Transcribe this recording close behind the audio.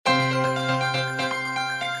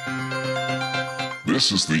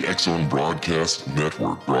This is the X-Zone Broadcast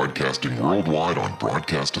Network, broadcasting worldwide on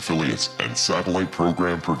broadcast affiliates and satellite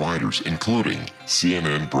program providers, including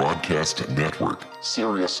CNN Broadcast Network,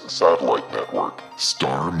 Sirius Satellite Network,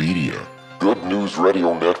 Star Media, Good News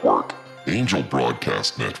Radio Network, Angel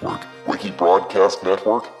Broadcast Network, Wiki Broadcast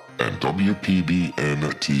Network, and WPBN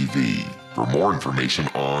TV. For more information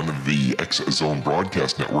on the X-Zone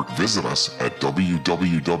Broadcast Network, visit us at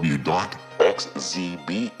www.xzbn.net.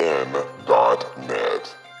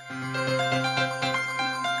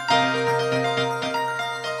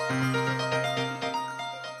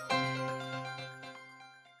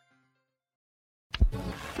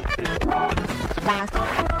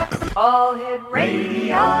 All Hit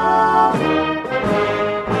Radio.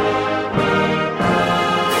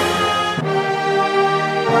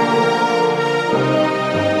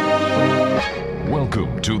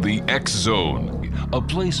 Welcome to the X-Zone, a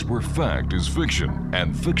place where fact is fiction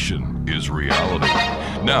and fiction is reality.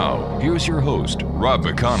 Now, here's your host, Rob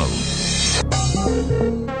McConnell.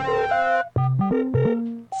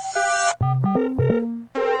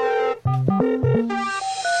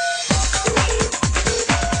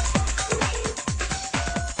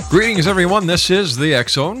 Greetings, everyone. This is the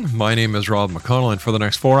X-Zone. My name is Rob McConnell, and for the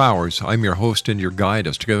next 4 hours, I'm your host and your guide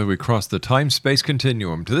as together we cross the time-space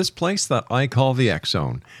continuum to this place that I call the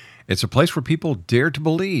X-Zone. It's a place where people dare to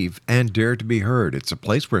believe and dare to be heard. It's a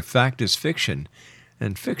place where fact is fiction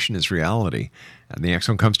and fiction is reality. And the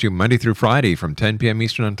X-Zone comes to you Monday through Friday from 10 p.m.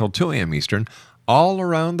 Eastern until 2 a.m. Eastern, all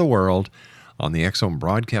around the world on the X-Zone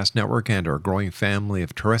Broadcast Network and our growing family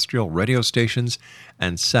of terrestrial radio stations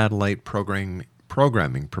and satellite programming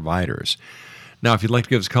providers. Now, if you'd like to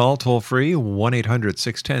give us a call, toll free,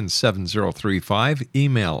 1-800-610-7035.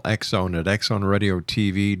 Email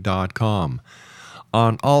xzone@xzoneradiotv.com.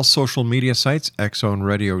 On all social media sites, X-Zone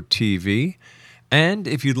Radio TV. And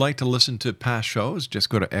if you'd like to listen to past shows, just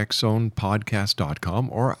go to xzonepodcast.com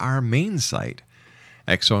or our main site,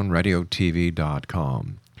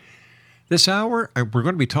 xzoneradiotv.com. This hour, we're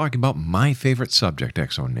going to be talking about my favorite subject,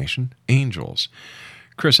 X-Zone Nation, angels.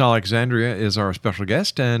 Chris ALEXANDRIA is our special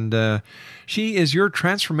guest, and she is your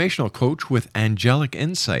transformational coach with angelic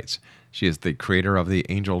insights. She is the creator of the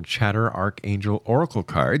Angel Chatter Archangel Oracle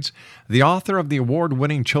cards, the author of the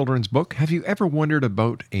award-winning children's book, Have You Ever Wondered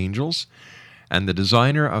About Angels?, and the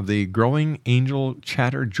designer of the growing Angel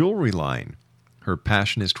Chatter jewelry line. Her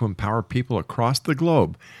passion is to empower people across the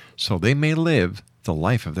globe so they may live the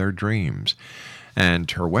life of their dreams.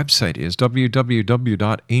 And her website is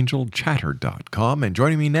www.angelchatter.com. And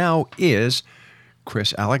joining me now is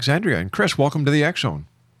Chris ALEXANDRIA. And Chris, welcome to the X-Zone.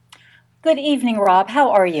 Good evening, Rob.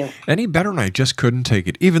 How are you? Any better, and I just couldn't take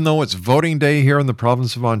it. Even though it's voting day here in the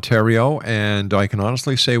province of Ontario, and I can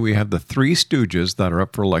honestly say we have the Three Stooges that are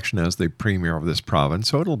up for election as the premier of this province,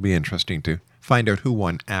 so it'll be interesting to find out who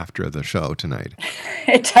won after the show tonight.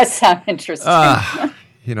 It does sound interesting.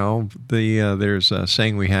 You know, there's a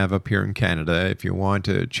saying we have up here in Canada, if you want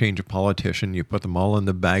to change a politician, you put them all in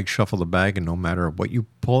the bag, shuffle the bag, and no matter what you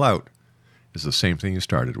pull out is the same thing you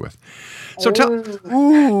started with. So tell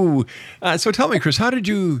me, Chris, how did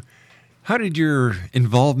your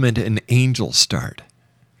involvement in angels start?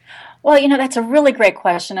 Well, you know, that's a really great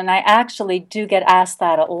question, and I actually do get asked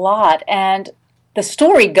that a lot. And the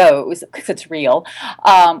story goes, because it's real,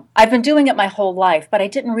 I've been doing it my whole life, but I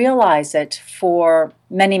didn't realize it for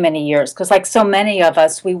many, many years. Because like so many of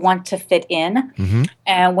us, we want to fit in. Mm-hmm.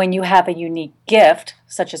 And when you have a unique gift,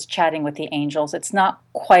 such as chatting with the angels, it's not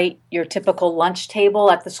quite your typical lunch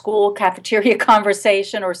table at the school cafeteria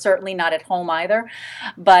conversation, or certainly not at home either.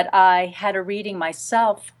 But I had a reading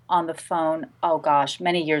myself on the phone,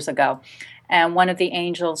 many years ago. And one of the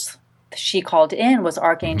angels she called in was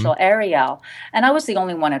Archangel Ariel, and I was the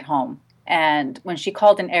only one at home. And when she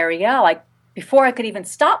called in Ariel, before I could even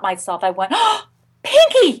stop myself, I went, "Oh,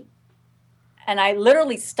 Pinky!" And I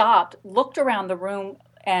literally stopped, looked around the room,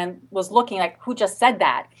 and was looking like, who just said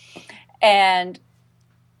that? And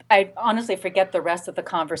I honestly forget the rest of the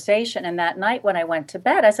conversation. And that night when I went to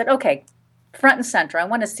bed, I said, okay, front and center, I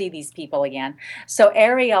want to see these people again. So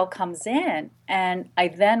Ariel comes in, and I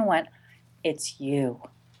then went, it's you.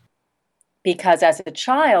 Because as a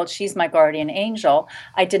child, she's my guardian angel.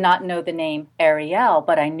 I did not know the name Ariel,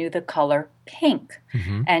 but I knew the color pink.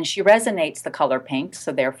 Mm-hmm. And she resonates the color pink,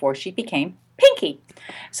 so therefore she became Pinky.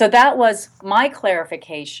 So that was my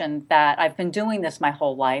clarification that I've been doing this my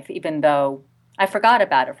whole life, even though I forgot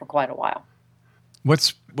about it for quite a while.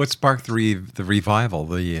 What sparked the revival,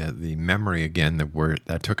 the memory again,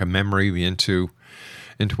 that took a memory into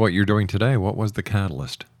what you're doing today? What was the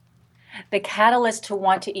catalyst? The catalyst to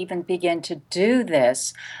want to even begin to do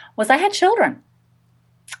this was I had children.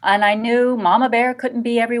 And I knew Mama Bear couldn't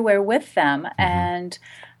be everywhere with them. And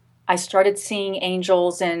I started seeing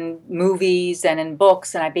angels in movies and in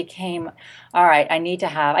books, and I became, all right, I need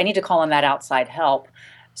to call on that outside help.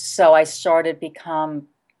 So I started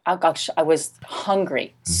oh gosh, I was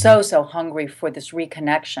hungry, so hungry for this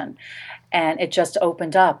reconnection. And it just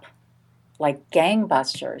opened up like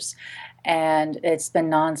gangbusters. And it's been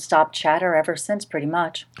nonstop chatter ever since, pretty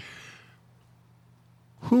much.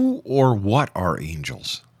 Who or what are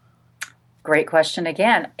angels? Great question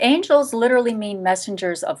again. Angels literally mean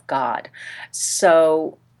messengers of God.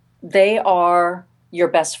 So they are your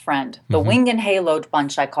best friend, the winged and haloed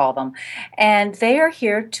bunch, I call them. And they are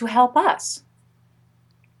here to help us,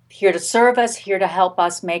 here to serve us, here to help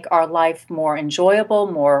us make our life more enjoyable,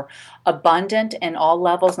 more abundant in all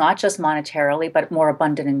levels, not just monetarily, but more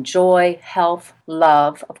abundant in joy, health,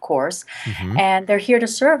 love, of course. And they're here to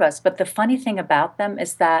serve us. But the funny thing about them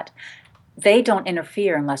is that they don't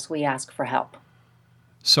interfere unless we ask for help.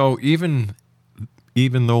 So even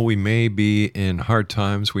though we may be in hard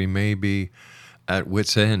times, we may be at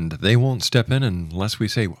wit's end, they won't step in unless we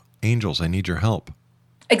say, angels, I need your help.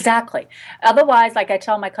 Exactly. Otherwise, like I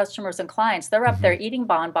tell my customers and clients, they're up there eating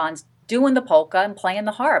bonbons, doing the polka and playing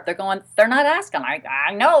the harp. They're not asking.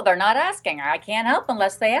 I know they're not asking. I can't help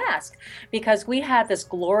unless they ask, because we have this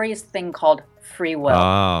glorious thing called free will.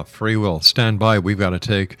 Ah, free will. Stand by. We've got to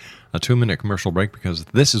take a 2-minute commercial break, because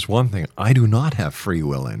this is one thing I do not have free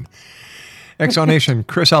will in. Exonation,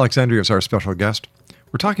 Chris Alexandria is our special guest.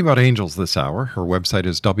 We're talking about angels this hour. Her website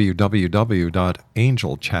is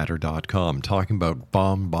www.angelchatter.com, talking about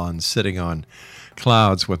bonbons sitting on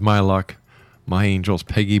clouds with my luck, my angel's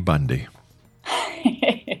Peggy Bundy.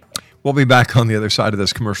 We'll be back on the other side of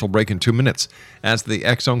this commercial break in 2 minutes as the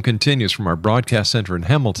X Zone continues from our broadcast center in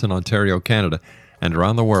Hamilton, Ontario, Canada, and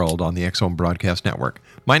around the world on the X Zone Broadcast Network.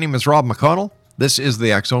 My name is Rob McConnell. This is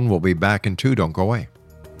the X Zone. We'll be back in 2. Don't go away.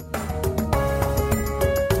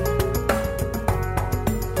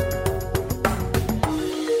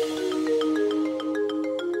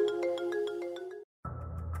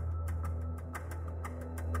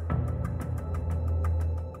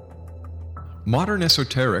 Modern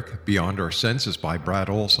Esoteric, Beyond Our Senses by Brad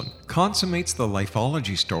Olson, consummates the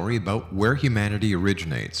lifeology story about where humanity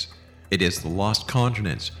originates. It is the lost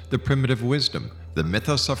continents, the primitive wisdom, the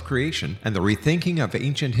mythos of creation, and the rethinking of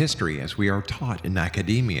ancient history as we are taught in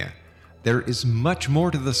academia. There is much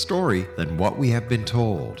more to the story than what we have been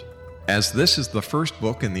told. As this is the first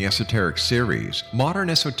book in the Esoteric series, Modern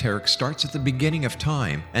Esoteric starts at the beginning of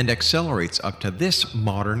time and accelerates up to this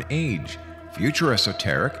modern age. Future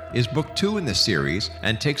Esoteric is book 2 in the series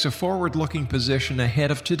and takes a forward-looking position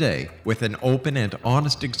ahead of today with an open and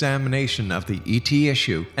honest examination of the ET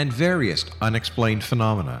issue and various unexplained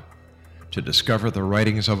phenomena. To discover the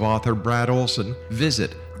writings of author Brad Olson,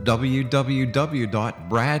 visit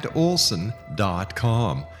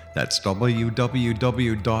www.bradolson.com. That's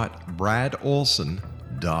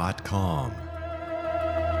www.bradolson.com.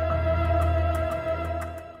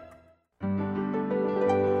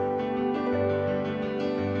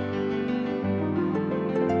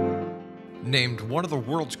 Named one of the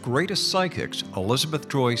world's greatest psychics, Elizabeth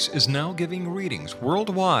Joyce is now giving readings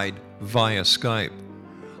worldwide via Skype.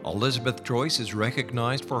 Elizabeth Joyce is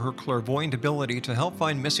recognized for her clairvoyant ability to help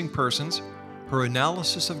find missing persons, her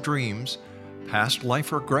analysis of dreams, past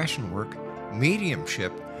life regression work,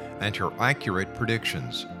 mediumship, and her accurate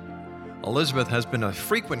predictions. Elizabeth has been a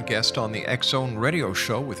frequent guest on the X Zone radio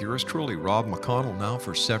show with yours truly, Rob McConnell, now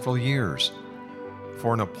for several years.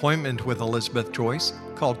 For an appointment with Elizabeth Joyce,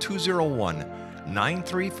 call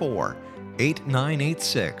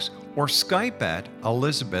 201-934-8986 or Skype at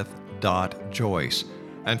elizabeth.joyce.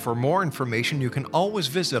 And for more information, you can always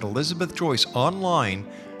visit Elizabeth Joyce online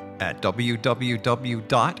at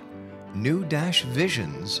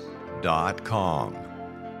www.new-visions.com.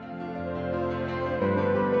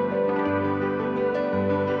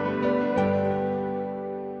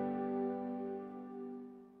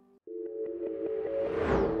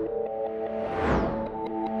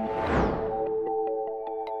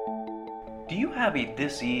 Do you have a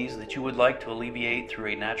dis-ease that you would like to alleviate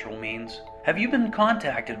through a natural means? Have you been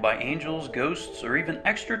contacted by angels, ghosts, or even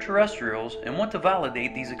extraterrestrials and want to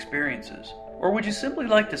validate these experiences? Or would you simply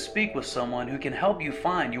like to speak with someone who can help you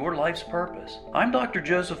find your life's purpose? I'm Dr.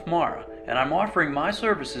 Joseph Mara, and I'm offering my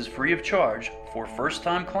services free of charge for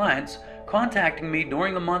first-time clients contacting me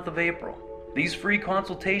during the month of April. These free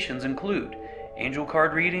consultations include angel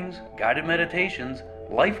card readings, guided meditations,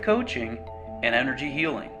 life coaching, and energy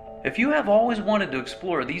healing. If you have always wanted to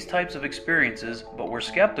explore these types of experiences but were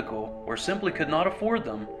skeptical or simply could not afford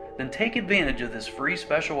them, then take advantage of this free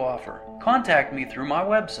special offer. Contact me through my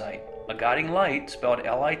website, aguidinglight, spelled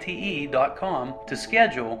LITE.com, to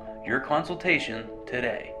schedule your consultation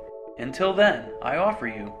today. Until then, I offer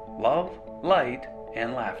you love, light,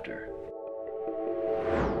 and laughter.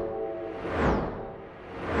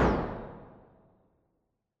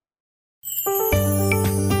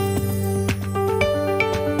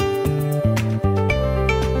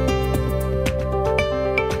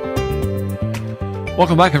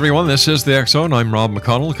 Welcome back, everyone. This is the X Zone. I'm Rob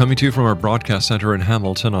McConnell, coming to you from our broadcast center in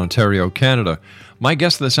Hamilton, Ontario, Canada. My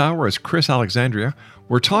guest this hour is Chris Alexandria.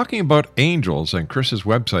 We're talking about angels, and Chris's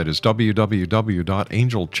website is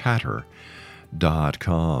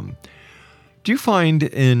www.angelchatter.com. Do you find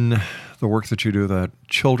in the work that you do that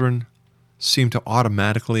children seem to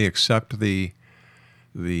automatically accept the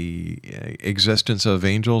existence of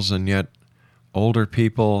angels, and yet older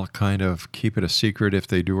people kind of keep it a secret if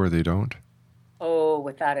they do or they don't? Oh,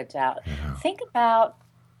 without a doubt. Yeah. Think about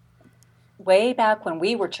way back when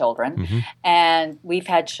we were children, and we've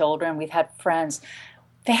had children, we've had friends.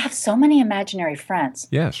 They have so many imaginary friends.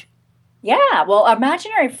 Yes. Yeah, well,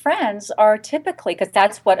 imaginary friends are typically, because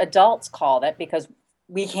that's what adults call it, because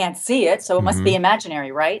we can't see it, so it must be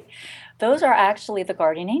imaginary, right? Those are actually the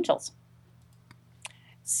guardian angels.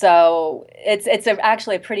 So it's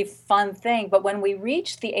actually a pretty fun thing. But when we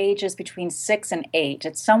reach the ages between 6 and 8,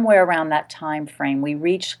 it's somewhere around that time frame, we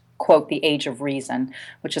reach, quote, the age of reason,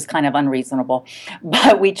 which is kind of unreasonable.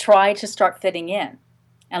 But we try to start fitting in.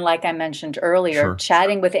 And like I mentioned earlier,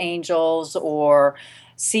 chatting with angels or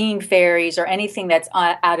seeing fairies or anything that's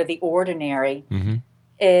out of the ordinary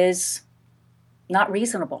is not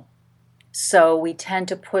reasonable. So we tend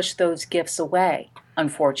to push those gifts away,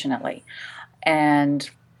 unfortunately.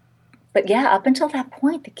 But yeah, up until that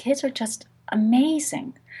point, the kids are just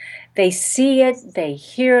amazing. They see it, they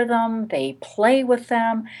hear them, they play with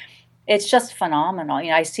them. It's just phenomenal. You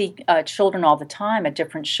know, I see children all the time at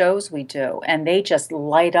different shows we do, and they just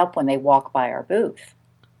light up when they walk by our booth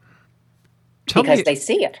because they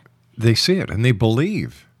see it. They see it, and they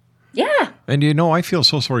believe. Yeah. And you know, I feel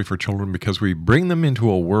so sorry for children because we bring them into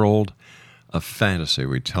a world of fantasy.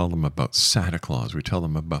 We tell them about Santa Claus. We tell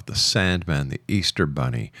them about the Sandman, the Easter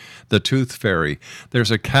Bunny, the Tooth Fairy.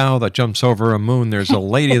 There's a cow that jumps over a moon. There's a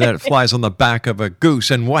lady that flies on the back of a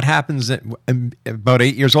goose. And what happens at about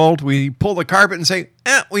 8 years old? We pull the carpet and say,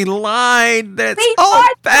 we lied. That's all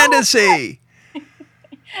fantasy.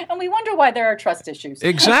 And we wonder why there are trust issues.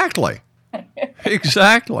 Exactly.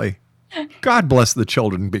 Exactly. God bless the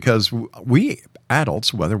children, because we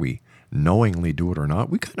adults, whether we knowingly do it or not,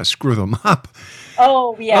 we kind of screw them up.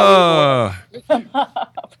 Oh, yeah. We screw them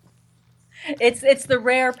up. It's the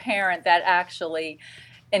rare parent that actually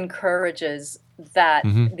encourages that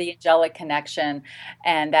the angelic connection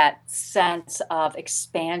and that sense of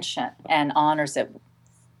expansion and honors it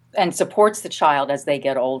and supports the child as they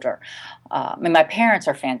get older. I mean, my parents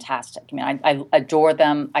are fantastic. I mean, I adore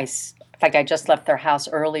them. In fact, I just left their house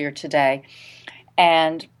earlier today.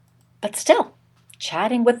 But still,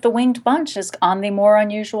 chatting with the winged bunch is on the more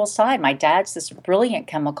unusual side. My dad's this brilliant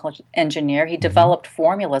chemical engineer. He developed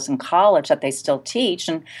formulas in college that they still teach.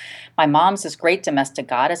 And my mom's this great domestic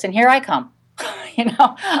goddess. And here I come. You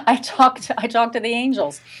know, I talk to the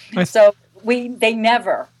angels. So they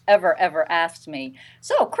never, ever, ever asked me,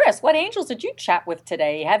 so Chris, what angels did you chat with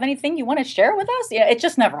today? You have anything you want to share with us? Yeah, it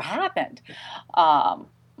just never happened.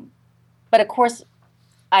 But of course,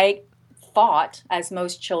 I thought, as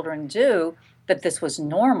most children do, that this was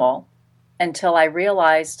normal until I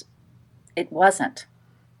realized it wasn't.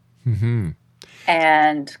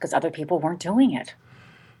 And because other people weren't doing it.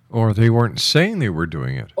 Or they weren't saying they were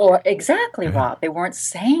doing it. Or exactly, Rob. They weren't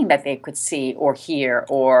saying that they could see or hear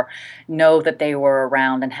or know that they were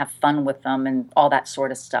around and have fun with them and all that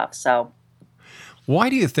sort of stuff. So, why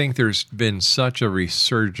do you think there's been such a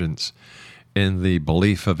resurgence in the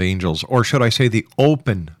belief of angels, or should I say the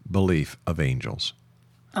open belief of angels?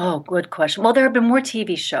 Oh, good question. Well, there have been more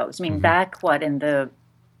TV shows. I mean, back, in the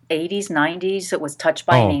 80s, 90s, it was Touched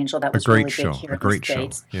by an Angel. That was really big here in the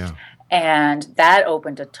States. Yeah. And that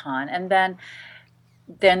opened a ton. And then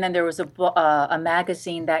there was a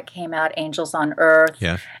magazine that came out, Angels on Earth.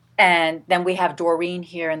 Yeah. And then we have Doreen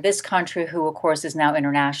here in this country, who, of course, is now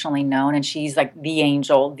internationally known. And she's like the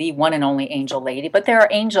angel, the one and only angel lady. But there are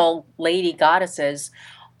angel lady goddesses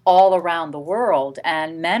all around the world.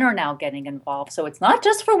 And men are now getting involved. So it's not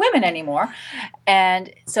just for women anymore.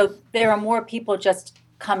 And so there are more people just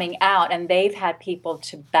coming out. And they've had people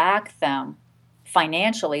to back them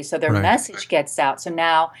financially. So their message gets out. So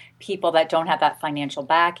now people that don't have that financial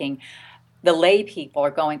backing, the lay people are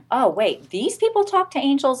going, oh, wait, these people talk to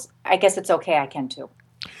angels? I guess it's okay, I can too.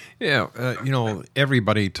 Yeah,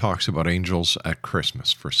 everybody talks about angels at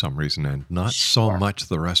Christmas for some reason, and not so Sure. much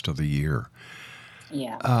the rest of the year.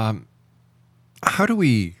 Yeah. How do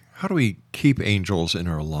we keep angels in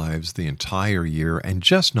our lives the entire year, and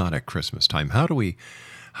just not at Christmas time? How do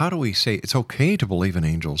we say it's okay to believe in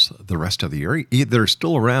angels the rest of the year? They're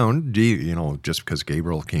still around, just because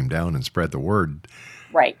Gabriel came down and spread the word.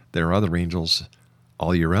 Right. There are other angels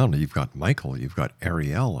all year round. You've got Michael, you've got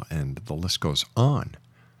Ariel, and the list goes on.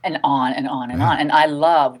 And on and on and Yeah. on. And I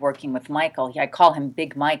love working with Michael. I call him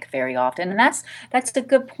Big Mike very often. And that's a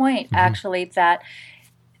good point, actually, that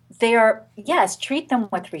they are, yes, treat them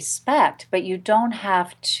with respect, but you don't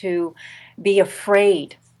have to be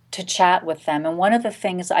afraid to chat with them. And one of the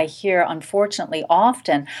things I hear, unfortunately,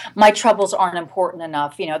 often, my troubles aren't important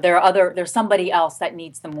enough. There's somebody else that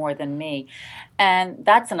needs them more than me. And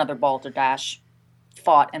that's another balderdash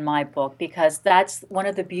thought in my book, because that's one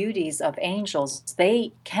of the beauties of angels.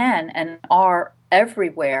 They can and are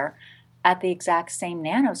everywhere at the exact same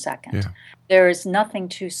nanosecond. Yeah. There is nothing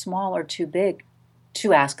too small or too big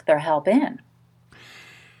to ask their help in.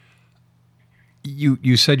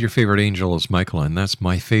 You said your favorite angel is Michael, and that's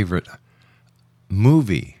my favorite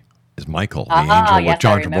movie is Michael, the angel yes, with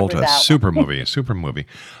John I remember Travolta. that one. Super movie.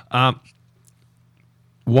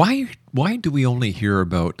 Why do we only hear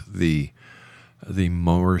about the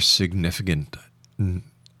more significant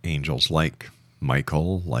angels like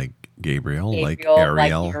Michael, like Gabriel, like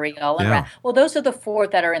Ariel? Yeah. Well, those are the four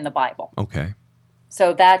that are in the Bible. Okay.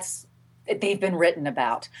 So they've been written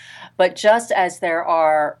about. But just as there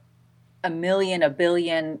are a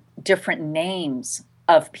billion different names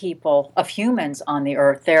of people, of humans on the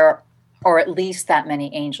earth, there are at least that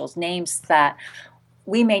many angels, names that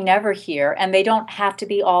we may never hear, and they don't have to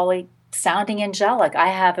be all sounding angelic. I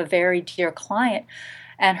have a very dear client,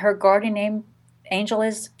 and her guardian angel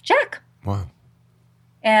is Jack. Wow.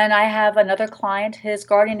 And I have another client, his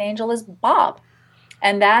guardian angel is Bob.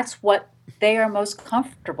 And that's what they are most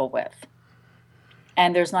comfortable with.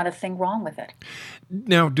 And there's not a thing wrong with it.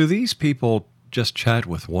 Now, do these people just chat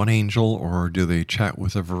with one angel, or do they chat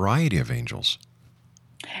with a variety of angels?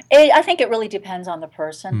 I think it really depends on the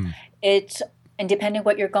person. And depending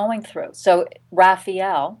what you're going through. So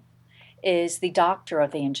Raphael is the doctor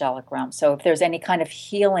of the angelic realm. So if there's any kind of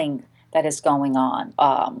healing that is going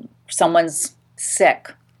on, someone's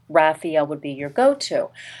sick, Raphael would be your go-to.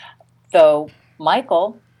 Though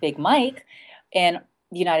Michael, Big Mike, in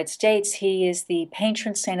the United States, he is the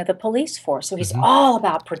patron saint of the police force. So he's all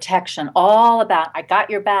about protection, all about, I got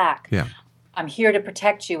your back. Yeah. I'm here to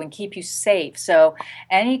protect you and keep you safe. So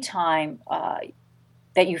anytime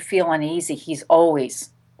that you feel uneasy, he's always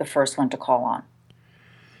the first one to call on.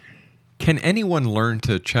 Can anyone learn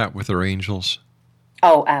to chat with their angels?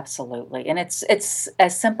 Oh, absolutely. And it's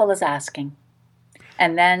as simple as asking.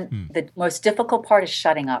 And then the most difficult part is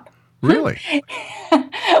shutting up. Really?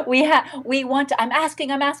 we want to, I'm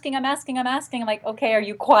asking. I'm like, okay, are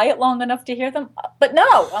you quiet long enough to hear them? But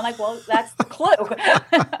no. I'm like, well, that's the clue.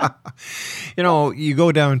 You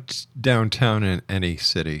go downtown in any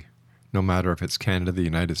city, no matter if it's Canada, the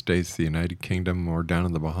United States, the United Kingdom, or down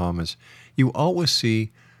in the Bahamas, you always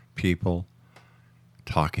see people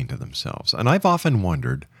talking to themselves. And I've often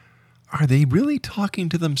wondered, are they really talking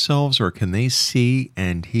to themselves, or can they see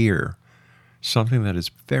and hear something that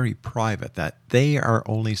is very private that they are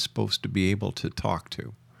only supposed to be able to talk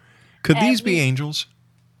to? Could these be angels?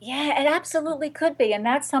 Yeah, it absolutely could be. And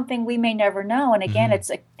that's something we may never know. And again,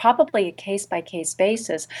 it's probably a case-by-case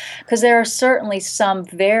basis, because there are certainly some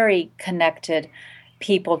very connected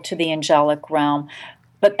people to the angelic realm,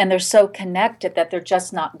 and they're so connected that they're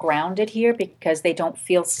just not grounded here because they don't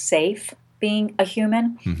feel safe being a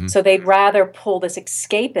human. So they'd rather pull this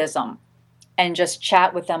escapism and just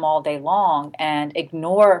chat with them all day long and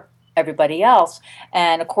ignore everybody else.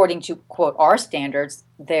 And according to, quote, our standards,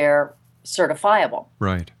 they're certifiable.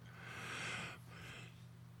 Right.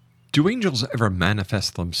 Do angels ever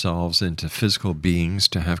manifest themselves into physical beings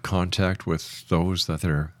to have contact with those that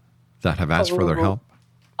have asked for their help?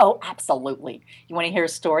 Oh, absolutely. You want to hear a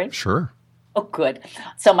story? Sure. Oh, good.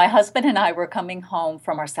 So my husband and I were coming home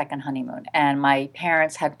from our second honeymoon, and my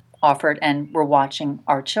parents had offered and were watching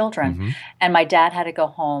our children. And my dad had to go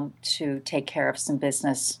home to take care of some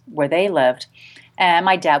business where they lived. And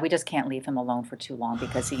my dad, we just can't leave him alone for too long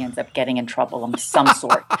because he ends up getting in trouble of some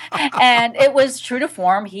sort. And it was true to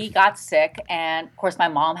form. He got sick. And of course, my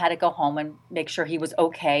mom had to go home and make sure he was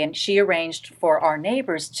okay. And she arranged for our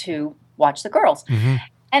neighbors to watch the girls.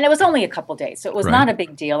 And it was only a couple days, so it was not a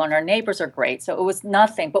big deal. And our neighbors are great, so it was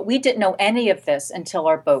nothing. But we didn't know any of this until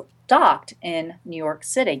our boat docked in New York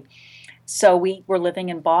City. So we were living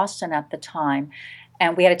in Boston at the time.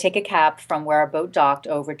 And we had to take a cab from where our boat docked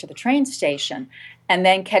over to the train station and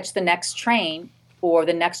then catch the next train, or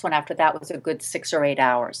the next one after that was a good 6 or 8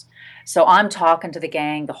 hours. So I'm talking to the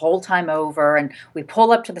gang the whole time over, and we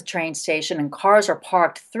pull up to the train station, and cars are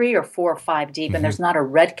parked 3 or 4 or 5 deep, and there's not a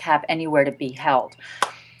red cap anywhere to be held.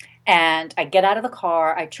 And I get out of the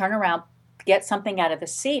car, I turn around, get something out of the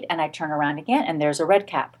seat, and I turn around again, and there's a red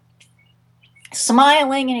cap.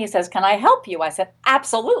 Smiling, and he says, "Can I help you?" I said,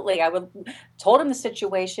 "Absolutely." Told him the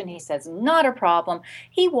situation. He says, "Not a problem."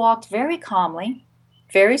 He walked very calmly,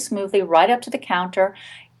 very smoothly, right up to the counter.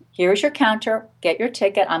 "Here's your counter. Get your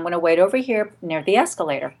ticket. I'm going to wait over here near the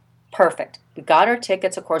escalator." Perfect. We got our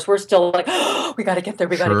tickets. Of course, we're still like, "Oh, we got to get there.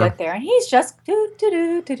 We got to get there." And he's just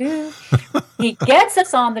do. He gets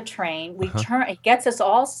us on the train. He gets us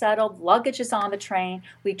all settled. Luggage is on the train.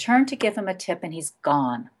 We turn to give him a tip, and he's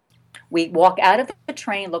gone. We walk out of the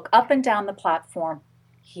train, look up and down the platform.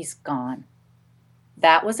 He's gone.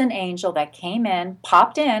 That was an angel that came in,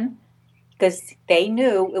 popped in, because they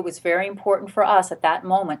knew it was very important for us at that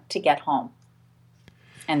moment to get home.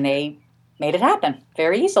 And they made it happen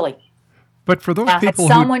very easily. But for those now, people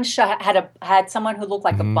had someone who looked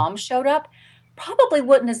like a bum showed up, probably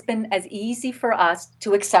wouldn't have been as easy for us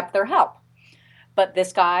to accept their help. But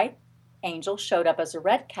this guy, Angel, showed up as a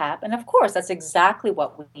red cap, and of course, that's exactly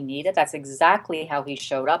what we needed. That's exactly how he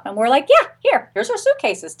showed up, and we're like, "Yeah, here's our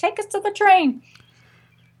suitcases. Take us to the train."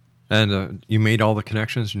 And you made all the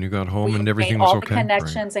connections, and you got home, and everything was okay? We made all the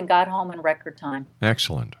connections and got home in record time.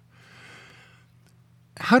 Excellent.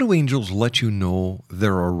 How do angels let you know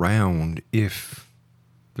they're around if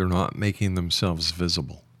they're not making themselves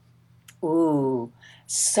visible? Ooh,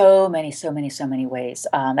 so many ways.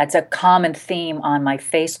 That's a common theme on my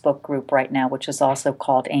Facebook group right now, which is also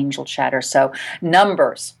called Angel Chatter. So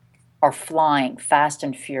numbers are flying fast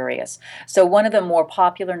and furious. So one of the more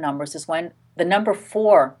popular numbers is when the number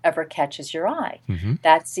 4 ever catches your eye.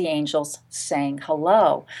 That's the angels saying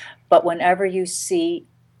hello. But whenever you see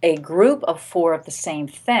a group of 4 of the same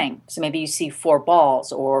thing, so maybe you see 4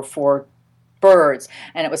 balls or 4 birds.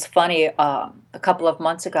 And it was funny, a couple of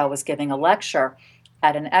months ago I was giving a lecture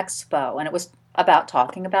at an expo, and it was about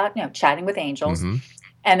talking about, chatting with angels.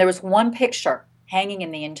 And there was one picture hanging in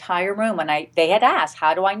the entire room, and they had asked,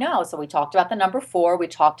 "How do I know?" So we talked about the number 4, we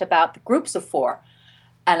talked about the groups of 4.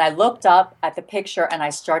 And I looked up at the picture and I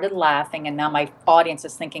started laughing, and now my audience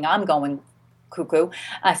is thinking I'm going cuckoo.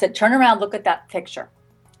 I said, "Turn around, look at that picture."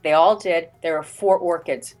 They all did. There were 4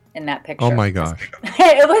 orchids in that picture. Oh my gosh.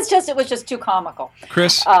 It was just too comical.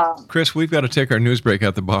 Chris, we've got to take our news break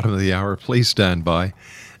at the bottom of the hour. Please stand by.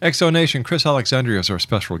 Exonation, Chris Alexandria is our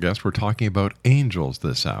special guest. We're talking about angels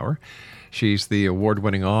this hour. She's the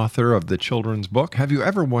award-winning author of the children's book, Have You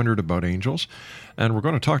Ever Wondered About Angels? And we're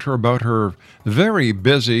going to talk to her about her very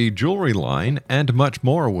busy jewelry line and much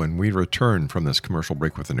more when we return from this commercial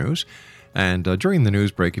break with the news. And during the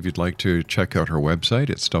news break, if you'd like to check out her website,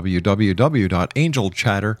 it's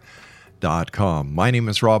www.angelchatter.com. My name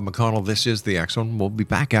is Rob McConnell. This is The X Zone. We'll be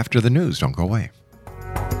back after the news. Don't go away.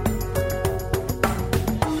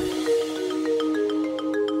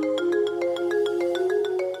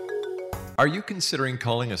 Are you considering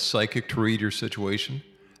calling a psychic to read your situation?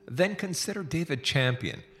 Then consider David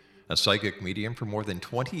Champion, a psychic medium for more than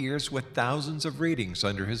 20 years with thousands of readings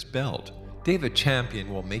under his belt. David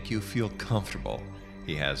Champion will make you feel comfortable.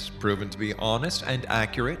 He has proven to be honest and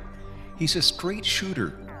accurate. He's a straight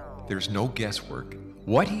shooter. There's no guesswork.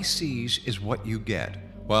 What he sees is what you get.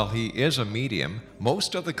 While he is a medium,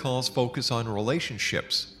 most of the calls focus on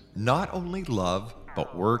relationships, not only love,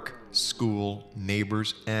 but work, school,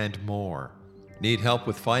 neighbors, and more. Need help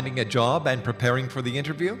with finding a job and preparing for the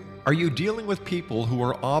interview? Are you dealing with people who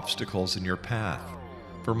are obstacles in your path?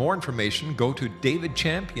 For more information, go to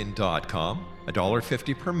davidchampion.com,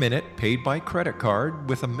 $1.50 per minute paid by credit card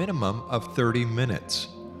with a minimum of 30 minutes.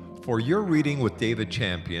 For your reading with David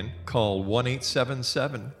Champion, call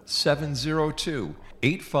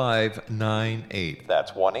 1-877-702-8598.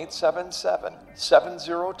 That's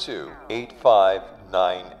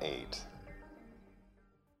 1-877-702-8598.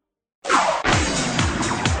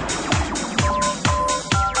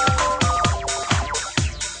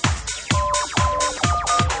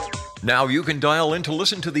 Now you can dial in to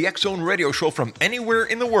listen to the X Zone radio show from anywhere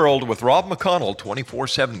in the world with Rob McConnell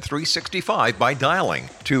 24/7, 365 by dialing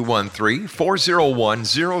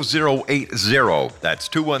 213-401-0080. That's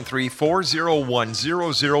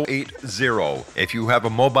 213-401-0080. If you have a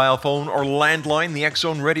mobile phone or landline, the X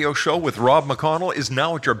Zone radio show with Rob McConnell is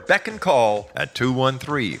now at your beck and call at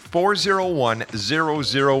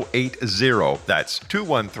 213-401-0080. That's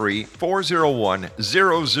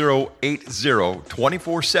 213-401-0080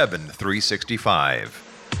 24/7. 365.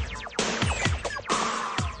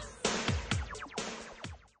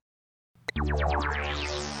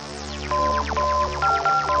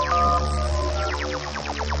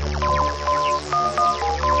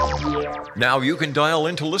 Now you can dial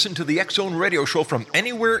in to listen to the X-Zone radio show from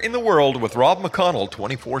anywhere in the world with Rob McConnell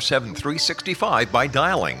 24/7 365 by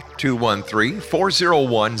dialing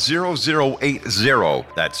 213-401-0080.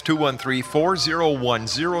 That's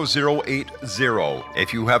 213-401-0080.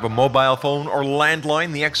 If you have a mobile phone or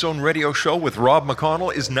landline, the X-Zone radio show with Rob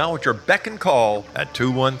McConnell is now at your beck and call at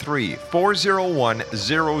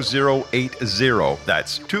 213-401-0080.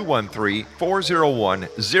 That's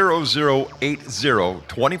 213-401-0080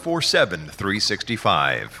 24/7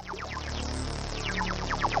 365.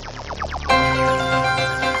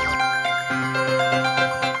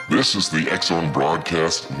 This is the X-Zone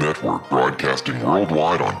Broadcast Network, broadcasting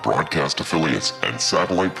worldwide on broadcast affiliates and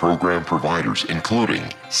satellite program providers,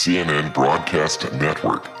 including CNN Broadcast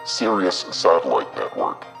Network, Sirius Satellite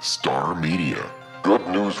Network, Star Media, Good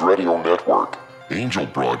News Radio Network, Angel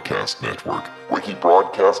Broadcast Network, Wiki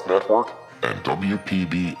Broadcast Network, and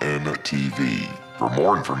WPBN TV. For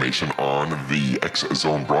more information on the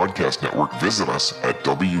X-Zone Broadcast Network, visit us at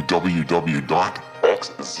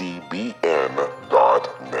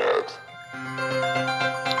www.xzbn.net.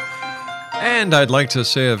 And I'd like to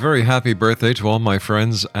say a very happy birthday to all my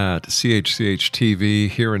friends at CHCH TV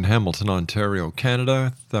here in Hamilton, Ontario,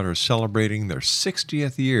 Canada, that are celebrating their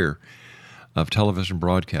 60th year of television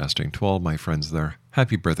broadcasting. To all my friends there,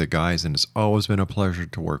 happy birthday, guys, and it's always been a pleasure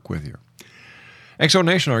to work with you. X-Zone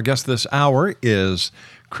Nation, our guest this hour is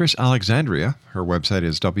Chris Alexandria. Her website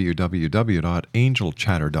is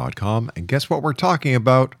www.angelchatter.com. And guess what we're talking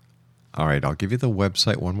about? All right, I'll give you the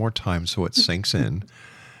website one more time so it sinks in.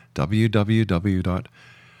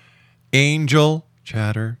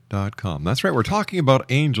 www.angelchatter.com. That's right, we're talking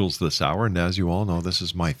about angels this hour. And as you all know, this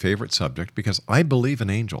is my favorite subject because I believe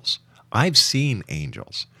in angels. I've seen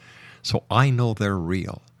angels, so I know they're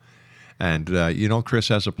real. And,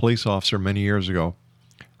 Chris, as a police officer many years ago,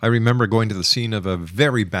 I remember going to the scene of a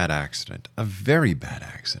very bad accident.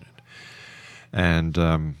 And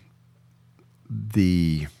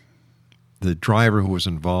the driver who was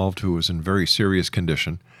involved, who was in very serious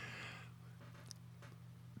condition,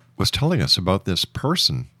 was telling us about this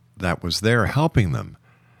person that was there helping them.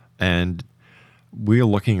 And we were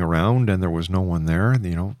looking around, and there was no one there.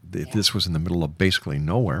 This was in the middle of basically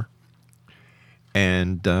nowhere.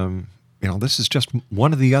 And this is just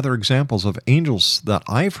one of the other examples of angels that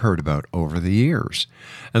I've heard about over the years.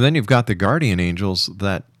 And then you've got the guardian angels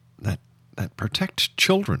that protect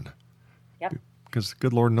children. Yep. Because the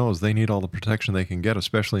good Lord knows they need all the protection they can get,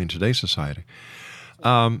 especially in today's society.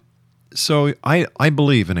 So I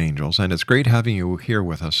believe in angels, and it's great having you here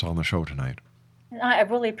with us on the show tonight. I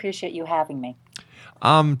really appreciate you having me.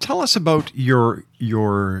 Tell us about your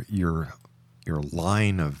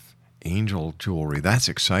line of angel jewelry. That's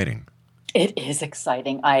exciting. It is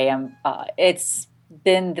exciting. I am. It's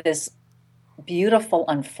been this beautiful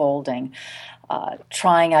unfolding,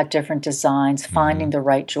 trying out different designs, finding the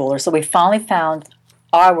right jeweler. So we finally found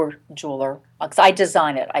our jeweler, because I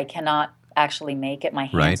design it. I cannot actually make it. My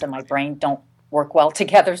hands and my brain don't work well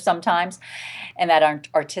together sometimes in that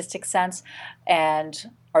artistic sense. And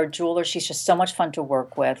our jeweler, she's just so much fun to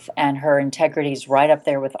work with, and her integrity is right up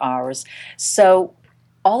there with ours. So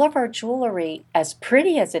all of our jewelry, as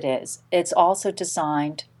pretty as it is, it's also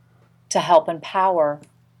designed to help empower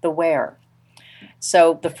the wearer.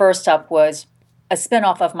 So the first up was a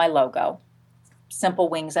spin-off of my logo, simple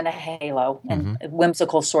wings and a halo, and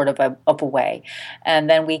whimsical sort of a way. And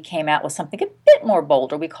then we came out with something a bit more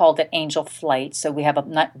bolder. We called it Angel Flight. So we have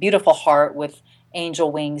a beautiful heart with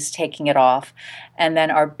angel wings taking it off. And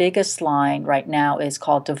then our biggest line right now is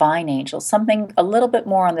called Divine Angel, something a little bit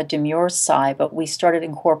more on the demure side, but we started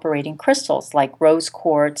incorporating crystals like rose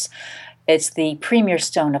quartz. It's the premier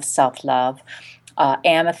stone of self-love.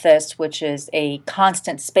 Amethyst, which is a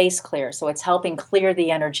constant space clear. So it's helping clear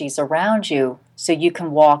the energies around you so you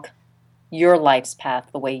can walk your life's path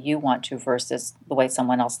the way you want to versus the way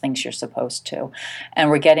someone else thinks you're supposed to.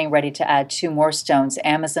 And we're getting ready to add 2 more stones,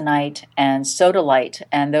 Amazonite and Sodalite.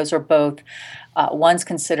 And those are both, one's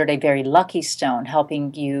considered a very lucky stone,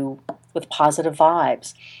 helping you with positive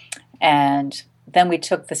vibes. And then we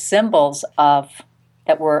took the symbols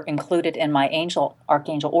that were included in my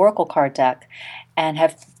Archangel Oracle card deck and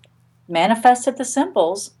have manifested the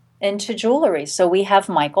symbols into jewelry. So we have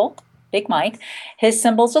Michael, Big Mike. His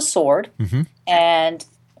symbol's a sword, and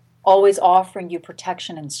always offering you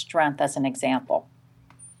protection and strength as an example.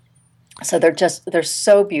 So they're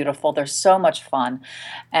so beautiful. They're so much fun.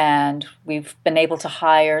 And we've been able to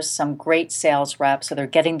hire some great sales reps. So they're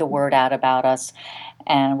getting the word out about us.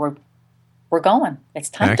 And we're going.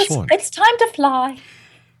 Excellent. It's time to fly.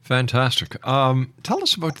 Fantastic. Tell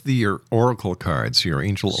us about your oracle cards, your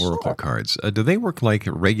angel oracle cards. Do they work like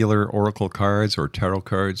regular oracle cards or tarot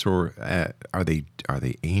cards, or are they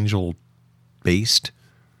angel based?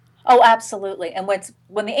 Oh, absolutely. And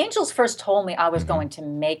when the angels first told me I was going to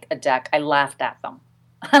make a deck, I laughed at them.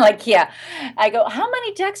 I'm like, yeah. I go, how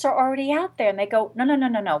many decks are already out there? And they go,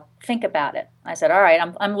 no. Think about it. I said, all right,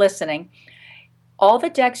 I'm listening. All the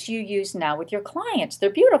decks you use now with your clients,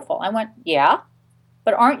 they're beautiful. I went, yeah.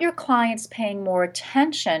 But aren't your clients paying more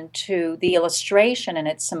attention to the illustration and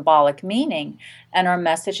its symbolic meaning, and our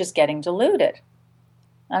message is getting diluted?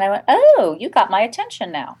 And I went, oh, you got my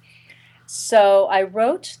attention now. So I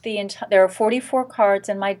wrote there are 44 cards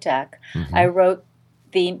in my deck. I wrote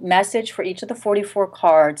the message for each of the 44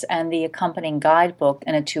 cards and the accompanying guidebook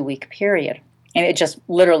in a 2-week period. And it just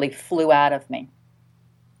literally flew out of me.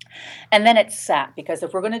 And then it sat, because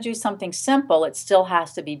if we're going to do something simple, it still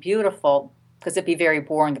has to be beautiful, because it'd be very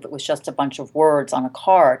boring if it was just a bunch of words on a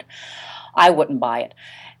card. I wouldn't buy it.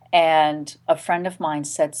 And a friend of mine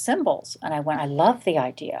said symbols, and I went, I love the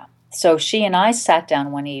idea. So she and I sat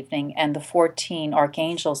down one evening, and the 14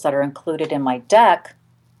 archangels that are included in my deck,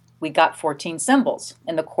 we got 14 symbols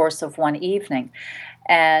in the course of one evening.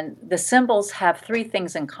 And the symbols have 3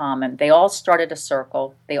 things in common. They all started a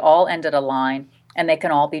circle, they all ended a line, and they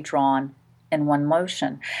can all be drawn in one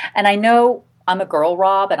motion. And I know I'm a girl,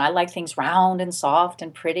 Rob, and I like things round and soft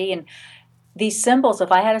and pretty. And these symbols,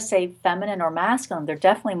 if I had to say feminine or masculine, they're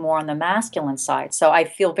definitely more on the masculine side. So I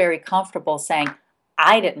feel very comfortable saying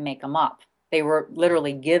I didn't make them up. They were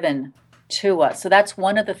literally given to us. So that's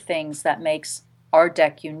one of the things that makes our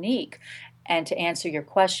deck unique. And to answer your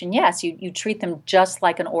question, yes, you treat them just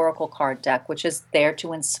like an oracle card deck, which is there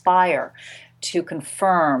to inspire, to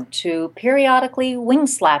confirm, to periodically wing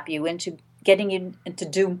slap you into getting you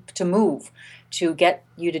to move, to get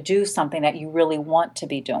you to do something that you really want to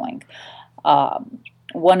be doing.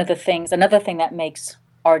 Another thing that makes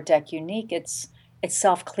our deck unique, it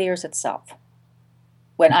self-clears itself.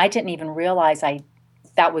 When I didn't even realize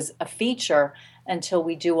that was a feature until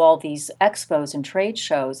we do all these expos and trade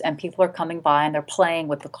shows, and people are coming by and they're playing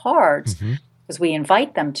with the cards, because we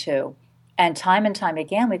invite them to. And time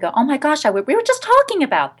again, we go, oh my gosh, we were just talking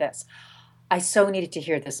about this. I so needed to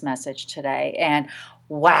hear this message today. And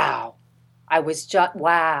wow,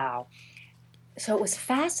 wow. So it was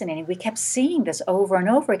fascinating. We kept seeing this over and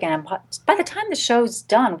over again. And by the time the show's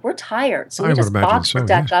done, we're tired. So we just box the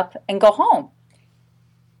deck up and go home.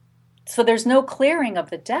 So there's no clearing of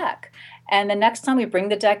the deck. And the next time we bring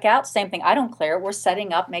the deck out, same thing. I don't clear it. We're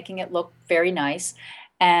setting up, making it look very nice.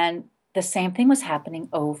 And the same thing was happening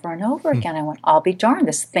over and over again. I went, I'll be darned,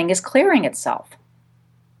 this thing is clearing itself,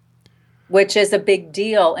 which is a big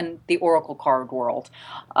deal in the oracle card world.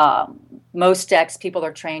 Most decks, people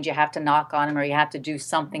are trained, you have to knock on them or you have to do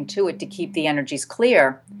something to it to keep the energies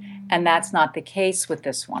clear. And that's not the case with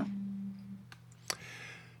this one.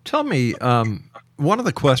 Tell me, one of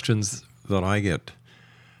the questions that I get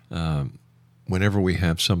whenever we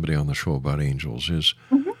have somebody on the show about angels is,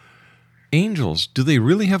 angels, do they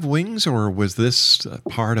really have wings, or was this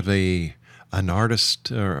part of an artist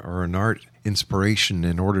or an art inspiration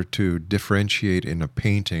in order to differentiate in a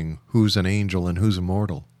painting who's an angel and who's a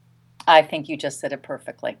mortal? I think you just said it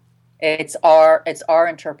perfectly. It's our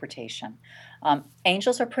interpretation.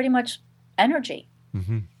 Angels are pretty much energy.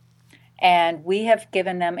 And we have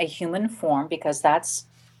given them a human form because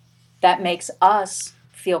that makes us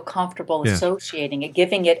feel comfortable associating it,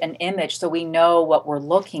 giving it an image so we know what we're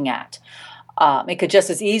looking at. It could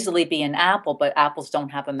just as easily be an apple, but apples don't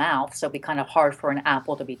have a mouth, so it'd be kind of hard for an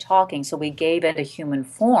apple to be talking. So we gave it a human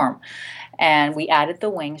form, and we added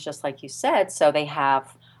the wings, just like you said. So they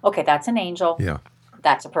have, okay, that's an angel. Yeah.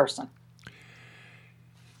 That's a person.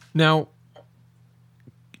 Now,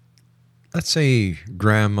 let's say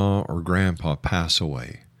grandma or grandpa pass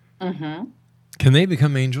away. Can they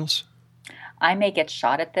become angels? I may get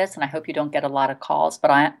shot at this, and I hope you don't get a lot of calls,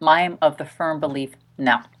 but I am of the firm belief,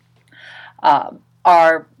 no.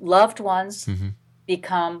 Our loved ones can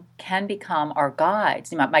become our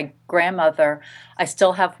guides. My grandmother, I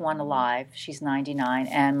still have one alive. She's 99,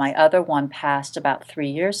 and my other one passed about 3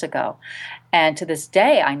 years ago. And to this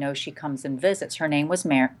day, I know she comes and visits. Her name was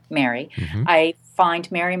Mary. I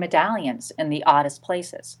find Mary medallions in the oddest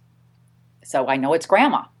places. So I know it's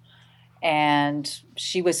Grandma. And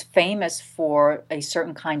she was famous for a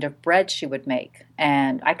certain kind of bread she would make.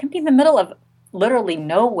 And I can be in the middle of literally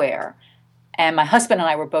nowhere, And my husband and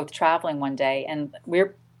I were both traveling one day, and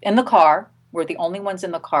we're in the car. We're the only ones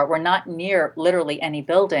in the car. We're not near literally any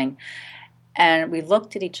building. And we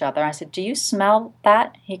looked at each other. I said, "Do you smell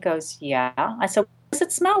that?" He goes, "Yeah." I said, "What does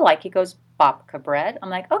it smell like?" He goes, "Babka bread." I'm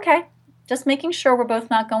like, "Okay, just making sure we're both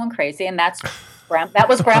not going crazy." And that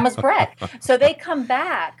was Grandma's bread. So they come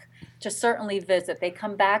back to certainly visit. They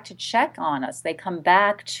come back to check on us. They come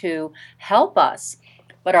back to help us.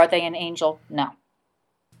 But are they an angel? No.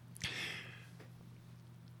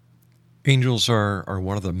 Angels are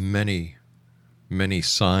one of the many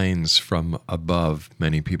signs from above.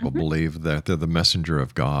 Many people believe that they're the messenger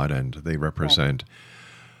of God, and they represent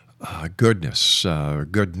goodness,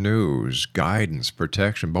 good news, guidance,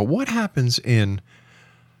 protection. But what happens in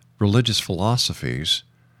religious philosophies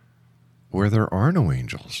where there are no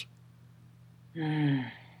angels?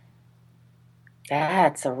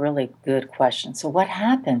 That's a really good question. So what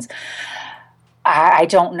happens? I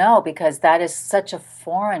don't know, because that is such a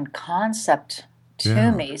foreign concept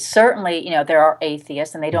to me. Certainly, there are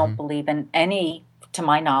atheists, and they don't believe in any, to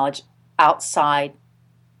my knowledge, outside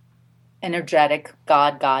energetic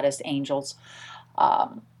God, goddess, angels.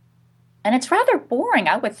 And it's rather boring,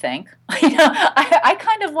 I would think. I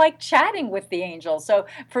kind of like chatting with the angels. So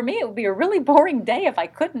for me, it would be a really boring day if I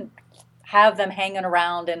couldn't have them hanging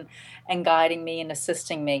around and guiding me and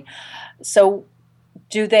assisting me. So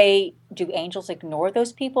do angels ignore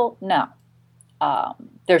those people? No.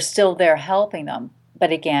 They're still there helping them.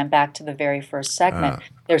 But again, back to the very first segment,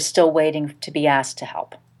 they're still waiting to be asked to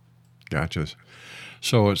help. Gotcha.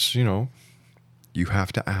 So it's, you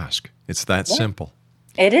have to ask. It's that simple.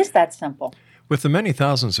 It is that simple. With the many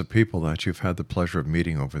thousands of people that you've had the pleasure of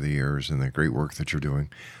meeting over the years and the great work that you're doing,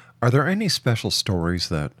 are there any special stories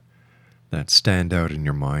that stand out in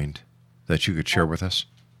your mind that you could share with us?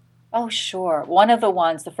 Oh, sure. One of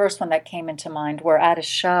the first one that came into mind, we're at a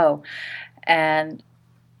show, and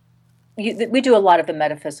we do a lot of the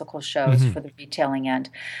metaphysical shows for the retailing end.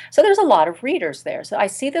 So there's a lot of readers there. So I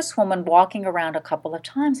see this woman walking around a couple of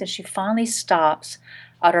times, and she finally stops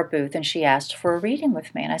at our booth, and she asked for a reading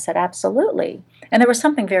with me. And I said, absolutely. And there was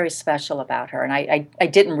something very special about her, and I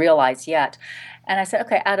didn't realize yet. And I said,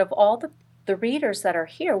 okay, out of all the readers that are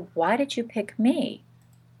here, why did you pick me?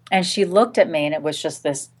 And she looked at me, and it was just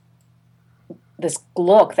this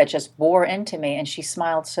look that just bore into me, and she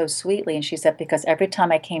smiled so sweetly, and she said, because every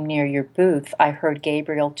time I came near your booth, I heard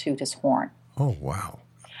Gabriel toot his horn. Oh, wow.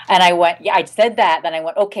 And I went, yeah, I said that, then I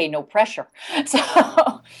went, okay, no pressure. So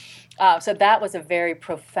that was a very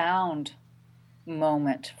profound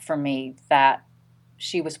moment for me, that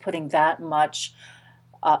she was putting that much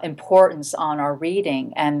importance on our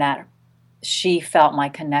reading, and that she felt my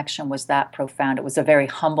connection was that profound. It was a very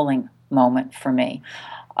humbling moment for me.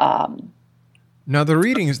 Now, the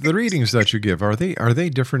readings that you give, are they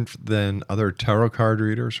different than other tarot card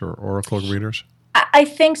readers or oracle readers? I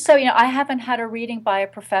think so. I haven't had a reading by a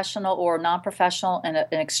professional or non-professional in an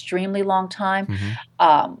extremely long time.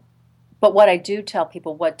 But what I do tell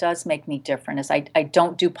people, what does make me different, is I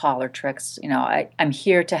don't do parlor tricks. I'm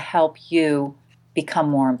here to help you become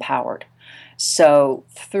more empowered. So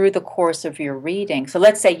through the course of your reading, so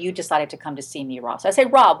let's say you decided to come to see me, Rob. So I say,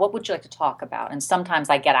 Rob, what would you like to talk about? And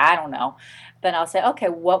sometimes I get, I don't know. Then I'll say, okay,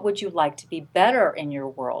 what would you like to be better in your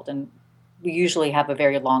world? And we usually have a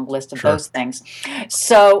very long list of those things.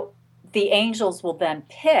 So the angels will then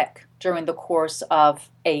pick during the course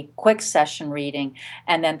of a quick session reading,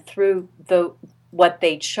 and then through what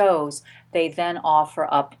they chose, they then offer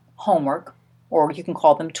up homework, or you can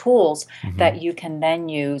call them tools, that you can then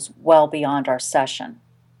use well beyond our session.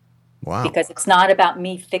 Wow. Because it's not about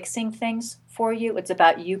me fixing things for you, it's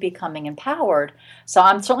about you becoming empowered. So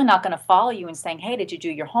I'm certainly not going to follow you and saying, hey, did you do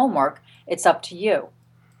your homework? It's up to you.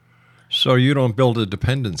 So you don't build a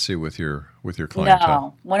dependency with your clientele?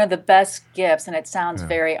 No. One of the best gifts, and it sounds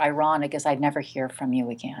very ironic, is I'd never hear from you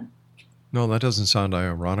again. No, that doesn't sound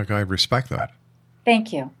ironic. I respect that.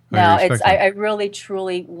 Thank you. No, I really,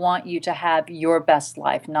 truly want you to have your best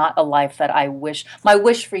life, not a life that I wish. My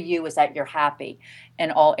wish for you is that you're happy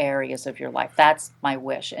in all areas of your life. That's my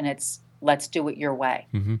wish, and it's let's do it your way.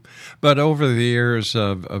 But over the years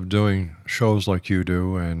of doing shows like you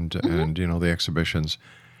do, and the exhibitions,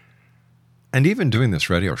 and even doing this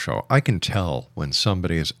radio show, I can tell when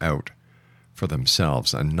somebody is out for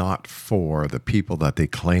themselves and not for the people that they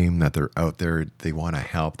claim that they're out there. They want to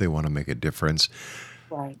help. They want to make a difference.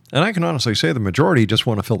 Right. And I can honestly say the majority just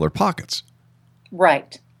want to fill their pockets.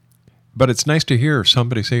 Right. But it's nice to hear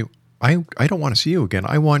somebody say, I don't want to see you again.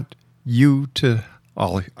 I want you to,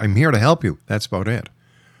 I'm here to help you. That's about it.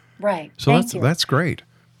 Right. So that's great.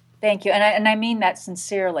 Thank you. And I mean that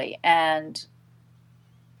sincerely. And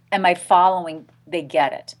am I following? They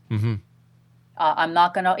get it. Mm-hmm. I'm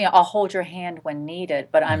not going to, I'll hold your hand when needed,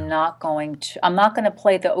 but I'm not going to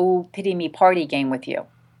play the, oh, pity me party game with you.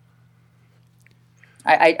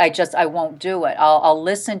 I won't do it. I'll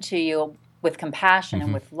listen to you with compassion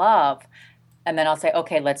and with love. And then I'll say,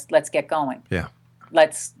 okay, let's get going. Yeah.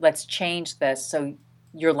 Let's change this so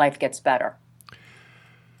your life gets better.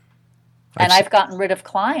 And I've gotten rid of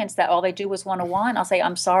clients that all they do is one-on-one. I'll say,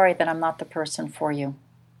 I'm sorry that I'm not the person for you.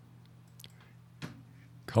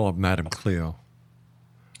 Call up Madam Cleo.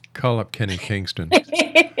 Call up Kenny Kingston. That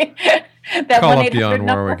Call up 1-800 Dionne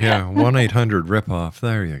number. Warwick. Yeah, 1-800-RIP-OFF.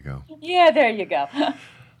 There you go. Yeah, there you go.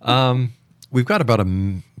 We've got about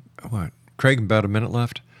Craig, about a minute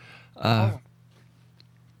left.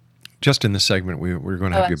 Just in this segment, we're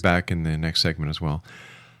going to have you back in the next segment as well.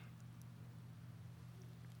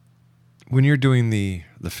 When you're doing the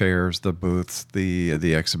fairs, the booths,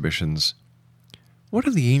 the exhibitions, what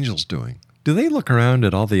are the angels doing? Do they look around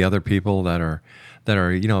at all the other people that are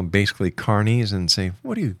basically carnies and say,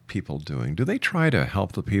 what are you people doing? Do they try to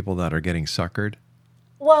help the people that are getting suckered?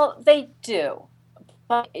 Well, they do.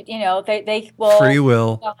 But, they will Free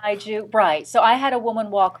will. guide you. Right. So I had a woman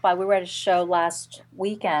walk by. We were at a show last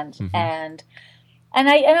weekend, and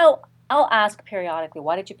I'll ask periodically,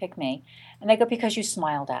 why did you pick me? And they go, because you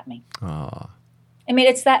smiled at me. Aww. I mean,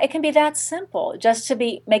 it can be that simple, just to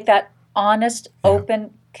make that honest,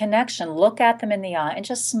 open connection. Look at them in the eye and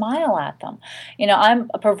just smile at them. I'm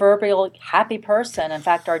a proverbial happy person. In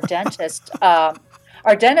fact, our dentist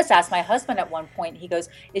asked my husband at one point, he goes,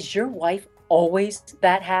 is your wife always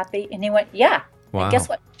that happy? And he went, yeah. Wow. And guess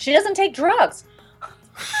what? She doesn't take drugs.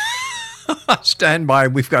 Stand by.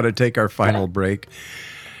 We've got to take our final break.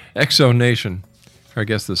 Exo Nation. Our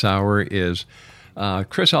guest this hour is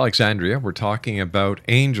Chris Alexandria. We're talking about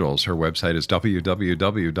angels. Her website is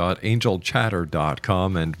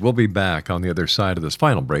www.angelchatter.com, and we'll be back on the other side of this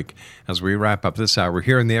final break as we wrap up this hour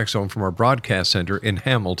here in the X Zone from our broadcast center in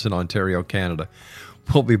Hamilton, Ontario, Canada.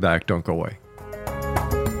 We'll be back. Don't go away.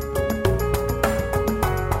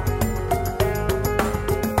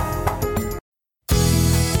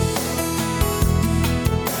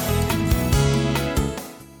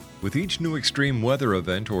 With each new extreme weather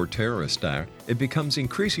event or terrorist act, it becomes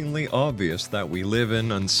increasingly obvious that we live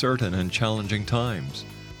in uncertain and challenging times.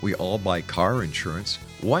 We all buy car insurance.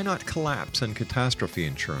 Why not collapse and catastrophe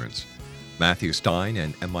insurance? Matthew Stein,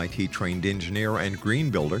 an MIT-trained engineer and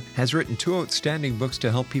green builder, has written 2 outstanding books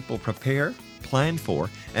to help people prepare, plan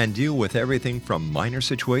for, and deal with everything from minor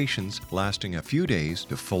situations lasting a few days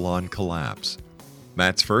to full-on collapse.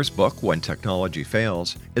 Matt's first book, When Technology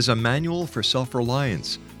Fails, is a manual for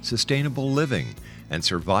self-reliance, sustainable living, and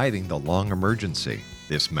surviving the long emergency.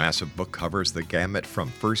 This massive book covers the gamut from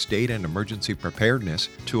first aid and emergency preparedness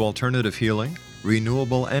to alternative healing,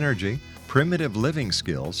 renewable energy, primitive living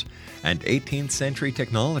skills, and 18th century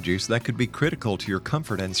technologies that could be critical to your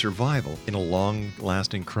comfort and survival in a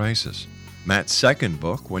long-lasting crisis. Matt's second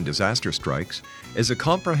book, When Disaster Strikes, is a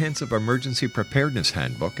comprehensive emergency preparedness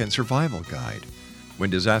handbook and survival guide. When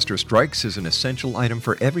Disaster Strikes is an essential item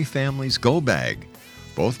for every family's go bag.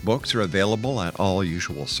 Both books are available at all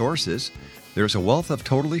usual sources. There's a wealth of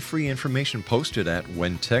totally free information posted at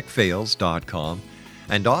whentechfails.com,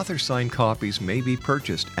 and author-signed copies may be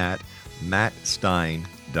purchased at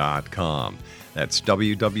mattstein.com. That's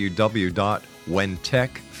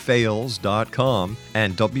www.whentechfails.com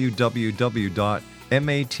and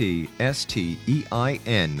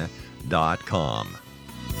www.matstein.com.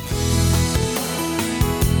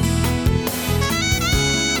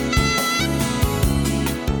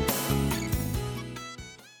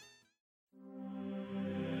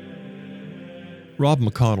 Rob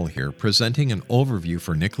McConnell here, presenting an overview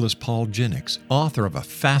for Nicholas Paul Jennings, author of a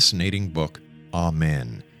fascinating book,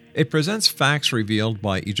 Amen. It presents facts revealed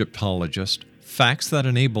by Egyptologists, facts that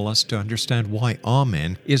enable us to understand why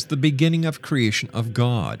Amen is the beginning of creation of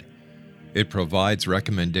God. It provides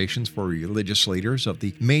recommendations for religious leaders of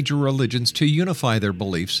the major religions to unify their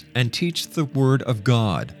beliefs and teach the Word of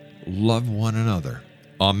God. Love one another.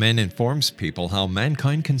 Amen informs people how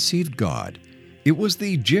mankind conceived God. It was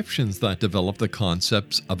the Egyptians that developed the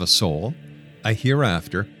concepts of a soul, a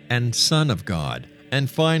hereafter, and Son of God. And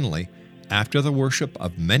finally, after the worship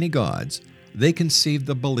of many gods, they conceived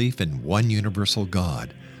the belief in one universal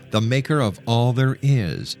God, the maker of all there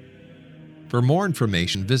is. For more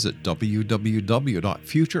information, visit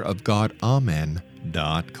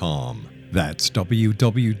www.futureofgodamen.com. That's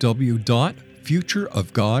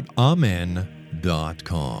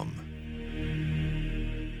www.futureofgodamen.com.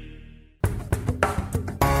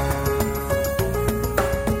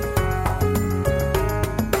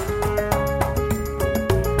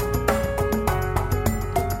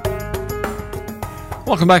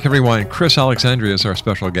 Welcome back, everyone. Chris Alexandria is our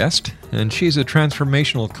special guest, and she's a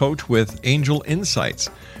transformational coach with Angel Insights.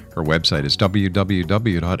 Her website is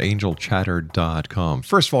www.angelchatter.com.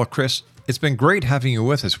 First of all, Chris, it's been great having you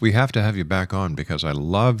with us. We have to have you back on because I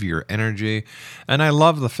love your energy, and I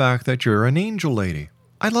love the fact that you're an angel lady.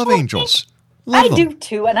 I love angels. Love them. do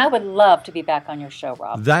too, and I would love to be back on your show,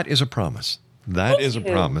 Rob. That is a promise. That is a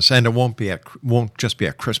promise, and it won't just be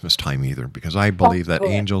at Christmas time either, because I believe that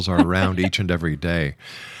angels are around each and every day.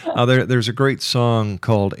 There's a great song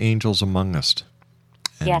called "Angels Among Us,"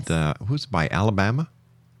 and Yes. Who's by Alabama?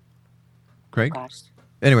 Craig. Gosh,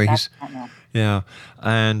 Anyway, I don't know. yeah,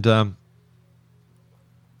 and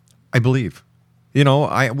I believe. You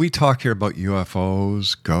know, we talk here about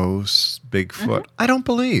UFOs, ghosts, Bigfoot. I don't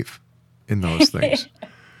believe in those things.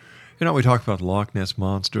 You know, we talk about the Loch Ness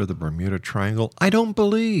Monster, the Bermuda Triangle. I don't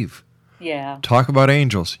believe. Yeah, Talk about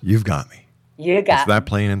angels. You've got me. you got It's that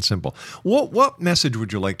plain and simple. What message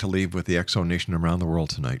would you like to leave with the Exo Nation around the world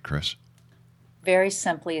tonight, Chris? very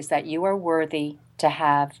simply is that you are worthy to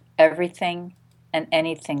have everything and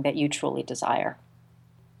anything that you truly desire.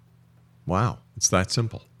 Wow, it's that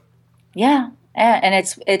simple. Yeah, and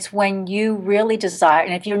it's when you really desire,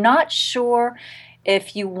 and if you're not sure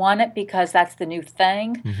if you want it because that's the new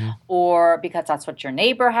thing or because that's what your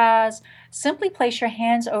neighbor has, simply place your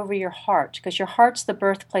hands over your heart, because your heart's the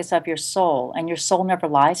birthplace of your soul, and your soul never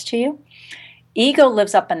lies to you. Ego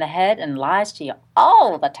lives up in the head and lies to you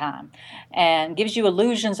all the time and gives you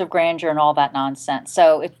illusions of grandeur and all that nonsense.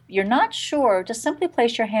 So if you're not sure, just simply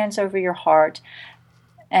place your hands over your heart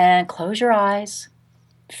and close your eyes.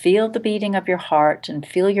 Feel the beating of your heart and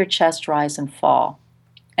feel your chest rise and fall.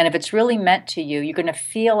 And if it's really meant to you, you're going to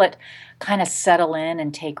feel it kind of settle in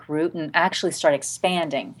and take root and actually start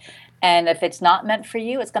expanding. And if it's not meant for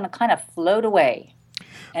you, it's going to kind of float away.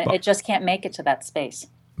 And it just can't make it to that space.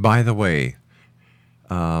 By the way,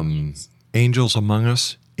 Angels Among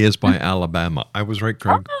Us is by Alabama. I was right,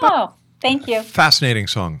 Craig. Oh, thank you. Fascinating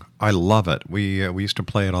song. I love it. We used to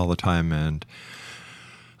play it all the time, and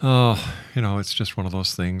you know, it's just one of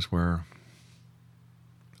those things where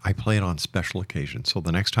I play it on special occasions. So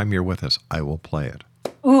the next time you're with us, I will play it.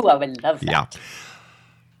 Ooh, I would love that. Yeah.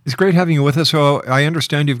 It's great having you with us. So I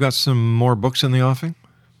understand you've got some more books in the offing?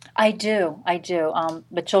 I do.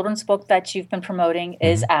 The children's book that you've been promoting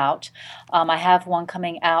is out. I have one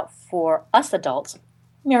coming out for us adults.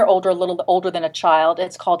 You're a little older than a child.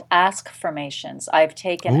 It's called Ask-Formations. I've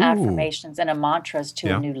taken affirmations and mantras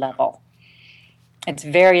to a new level. It's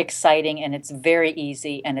very exciting, and it's very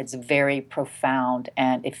easy, and it's very profound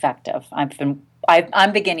and effective. I'm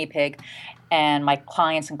the guinea pig, and my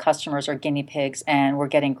clients and customers are guinea pigs, and we're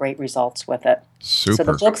getting great results with it. Super. So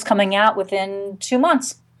the book's coming out within 2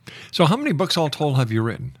 months. So how many books all told have you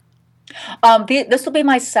written? This will be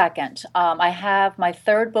my second. I have my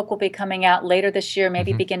third book will be coming out later this year,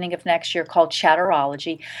 maybe beginning of next year, called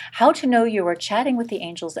Chatterology: How to Know You Are Chatting with the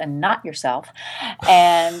Angels and Not Yourself.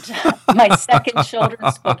 And my second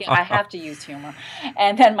children's book, I have to use humor.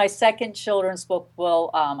 And then my second children's book will,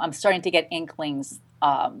 I'm starting to get inklings.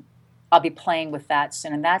 I'll be playing with that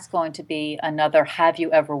soon, and that's going to be another Have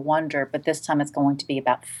You Ever Wondered, but this time it's going to be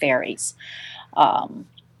about fairies.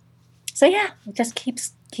 So yeah, it just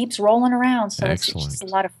keeps rolling around. So it's just a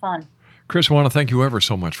lot of fun. Chris, I want to thank you ever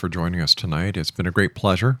so much for joining us tonight. It's been a great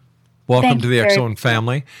pleasure. Welcome to the X-Zone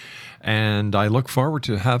family. And I look forward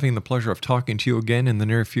to having the pleasure of talking to you again in the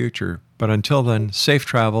near future. But until then, safe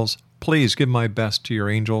travels. Please give my best to your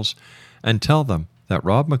angels and tell them that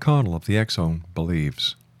Rob McConnell of the X-Zone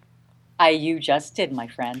believes. You just did, my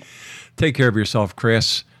friend. Take care of yourself,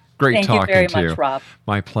 Chris. Great talking to you. Thank you very much, Rob.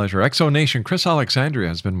 My pleasure. Exo Nation, Chris Alexandria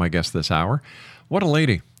has been my guest this hour. What a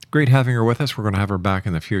lady. Great having her with us. We're going to have her back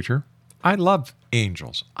in the future. I love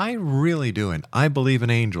angels. I really do, and I believe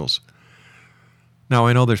in angels. Now,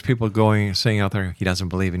 I know there's people saying out there, he doesn't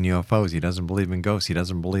believe in UFOs, he doesn't believe in ghosts, he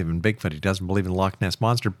doesn't believe in Bigfoot, he doesn't believe in Loch Ness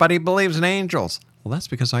Monster, but he believes in angels. Well, that's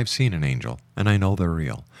because I've seen an angel, and I know they're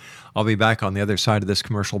real. I'll be back on the other side of this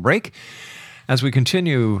commercial break as we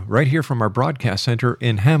continue right here from our broadcast center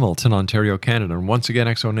in Hamilton, Ontario, Canada. And once again,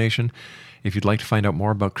 Exo Nation, if you'd like to find out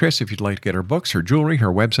more about Chris, if you'd like to get her books, her jewelry, her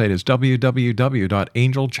website is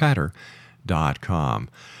www.angelchatter.com.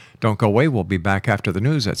 Don't go away. We'll be back after the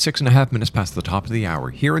news at 6.5 minutes past the top of the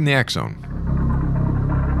hour here in the X Zone.